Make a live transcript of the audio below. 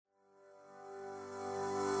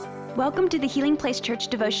Welcome to the Healing Place Church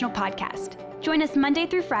Devotional Podcast. Join us Monday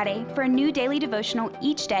through Friday for a new daily devotional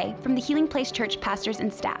each day from the Healing Place Church pastors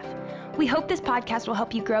and staff. We hope this podcast will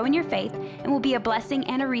help you grow in your faith and will be a blessing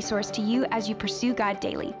and a resource to you as you pursue God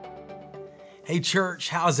daily. Hey church,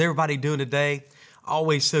 how's everybody doing today?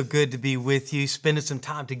 Always so good to be with you, spending some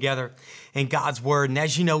time together in God's Word. And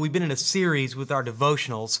as you know, we've been in a series with our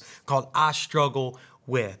devotionals called I Struggle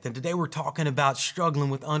With. And today we're talking about struggling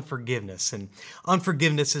with unforgiveness. And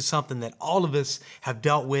unforgiveness is something that all of us have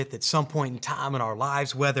dealt with at some point in time in our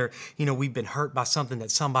lives, whether, we've been hurt by something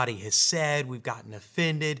that somebody has said, we've gotten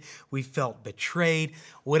offended, we felt betrayed,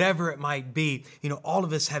 whatever it might be, all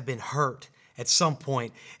of us have been hurt at some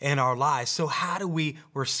point in our lives. So how do we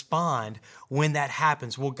respond when that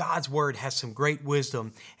happens? Well, God's Word has some great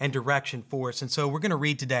wisdom and direction for us. And so we're going to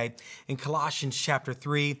read today in Colossians chapter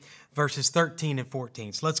 3, verses 13 and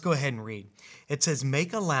 14. So let's go ahead and read. It says,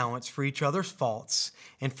 "Make allowance for each other's faults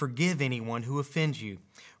and forgive anyone who offends you.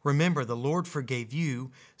 Remember, the Lord forgave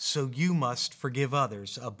you, so you must forgive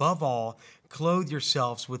others. Above all, clothe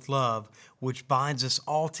yourselves with love, which binds us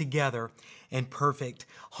all together in perfect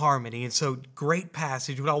harmony." And so, great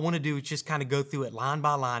passage. What I want to do is just kind of go through it line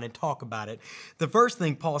by line and talk about it. The first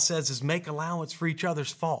thing Paul says is make allowance for each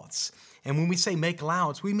other's faults. And when we say make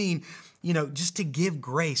allowance, we mean, just to give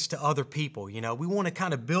grace to other people. We want to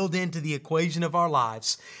kind of build into the equation of our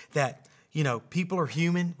lives that people are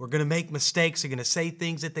human. We're going to make mistakes. They're going to say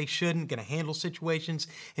things that they shouldn't, going to handle situations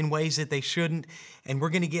in ways that they shouldn't, and we're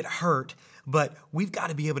going to get hurt. But we've got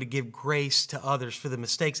to be able to give grace to others for the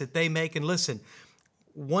mistakes that they make. And listen,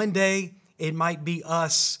 one day it might be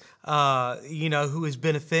us, who has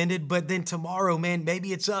been offended, but then tomorrow,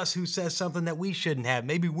 maybe it's us who says something that we shouldn't have.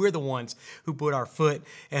 Maybe we're the ones who put our foot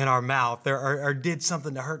in our mouth or did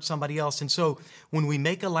something to hurt somebody else. And so when we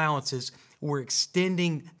make allowances, we're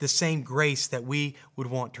extending the same grace that we would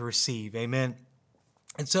want to receive. Amen.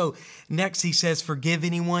 And so next he says, forgive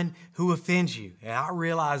anyone who offends you. And I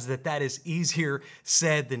realize that is easier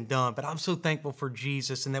said than done, but I'm so thankful for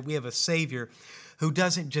Jesus and that we have a Savior who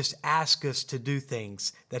doesn't just ask us to do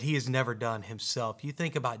things that he has never done himself. You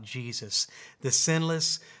think about Jesus, the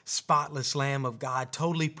sinless, spotless Lamb of God,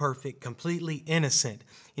 totally perfect, completely innocent.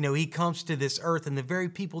 He comes to this earth, and the very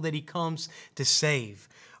people that he comes to save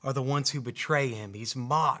are the ones who betray him. He's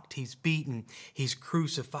mocked, he's beaten, he's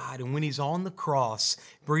crucified. And when he's on the cross,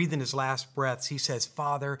 breathing his last breaths, he says,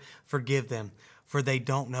 "Father, forgive them, for they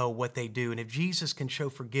don't know what they do." And if Jesus can show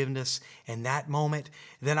forgiveness in that moment,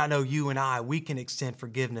 then I know you and we can extend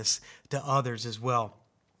forgiveness to others as well.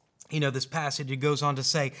 This passage, it goes on to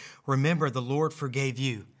say, remember, the Lord forgave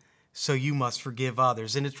you, so you must forgive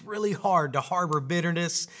others. And it's really hard to harbor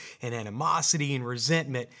bitterness and animosity and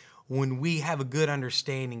resentment when we have a good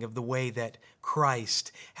understanding of the way that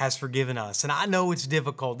Christ has forgiven us. And I know it's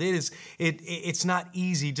difficult. It's not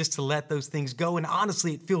easy just to let those things go. And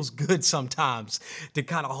honestly, it feels good sometimes to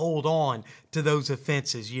kind of hold on to those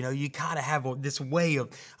offenses. You kind of have this way of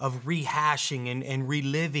rehashing and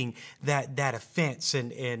reliving that offense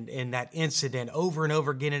and that incident over and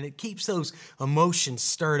over again. And it keeps those emotions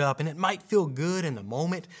stirred up. And it might feel good in the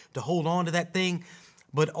moment to hold on to that thing,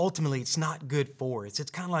 but ultimately, it's not good for us.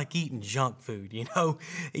 It's kind of like eating junk food,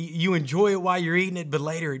 You enjoy it while you're eating it, but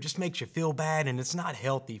later it just makes you feel bad, and it's not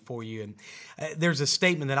healthy for you. And there's a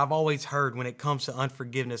statement that I've always heard when it comes to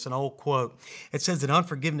unforgiveness, an old quote. It says that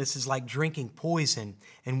unforgiveness is like drinking poison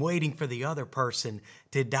and waiting for the other person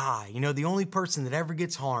to die. The only person that ever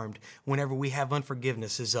gets harmed whenever we have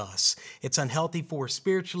unforgiveness is us. It's unhealthy for us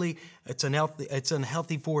spiritually. It's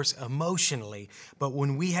unhealthy for us emotionally. But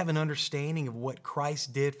when we have an understanding of what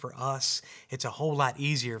Christ did for us, it's a whole lot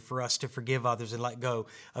easier for us to forgive others and let go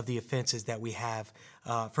of the offenses that we have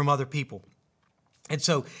from other people. And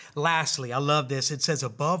so lastly, I love this. It says,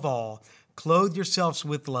 above all, clothe yourselves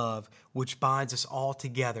with love, which binds us all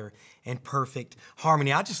together in perfect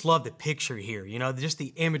harmony. I just love the picture here, just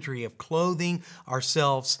the imagery of clothing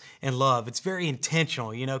ourselves in love. It's very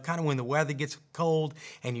intentional, kind of when the weather gets cold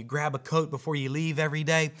and you grab a coat before you leave every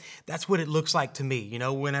day. That's what it looks like to me,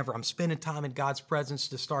 whenever I'm spending time in God's presence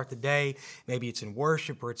to start the day, maybe it's in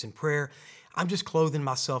worship or it's in prayer. I'm just clothing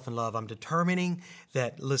myself in love. I'm determining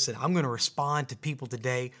that, listen, I'm going to respond to people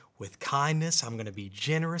today with kindness. I'm going to be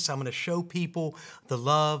generous. I'm going to show people the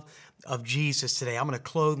love of Jesus today. I'm going to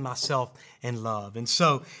clothe myself in love. And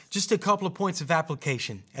so just a couple of points of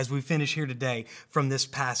application as we finish here today from this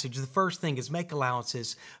passage. The first thing is make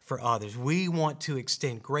allowances for others. We want to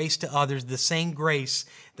extend grace to others, the same grace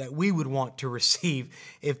that we would want to receive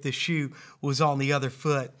if the shoe was on the other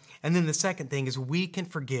foot. And then the second thing is we can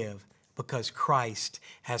forgive because Christ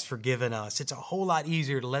has forgiven us. It's a whole lot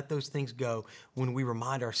easier to let those things go when we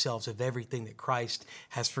remind ourselves of everything that Christ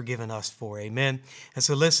has forgiven us for. Amen. And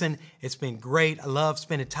so listen, it's been great. I love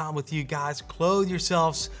spending time with you guys. Clothe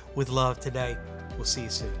yourselves with love today. We'll see you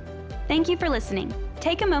soon. Thank you for listening.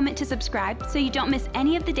 Take a moment to subscribe so you don't miss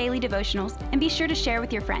any of the daily devotionals, and be sure to share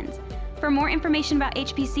with your friends. For more information about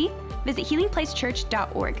HPC, visit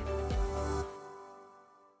healingplacechurch.org.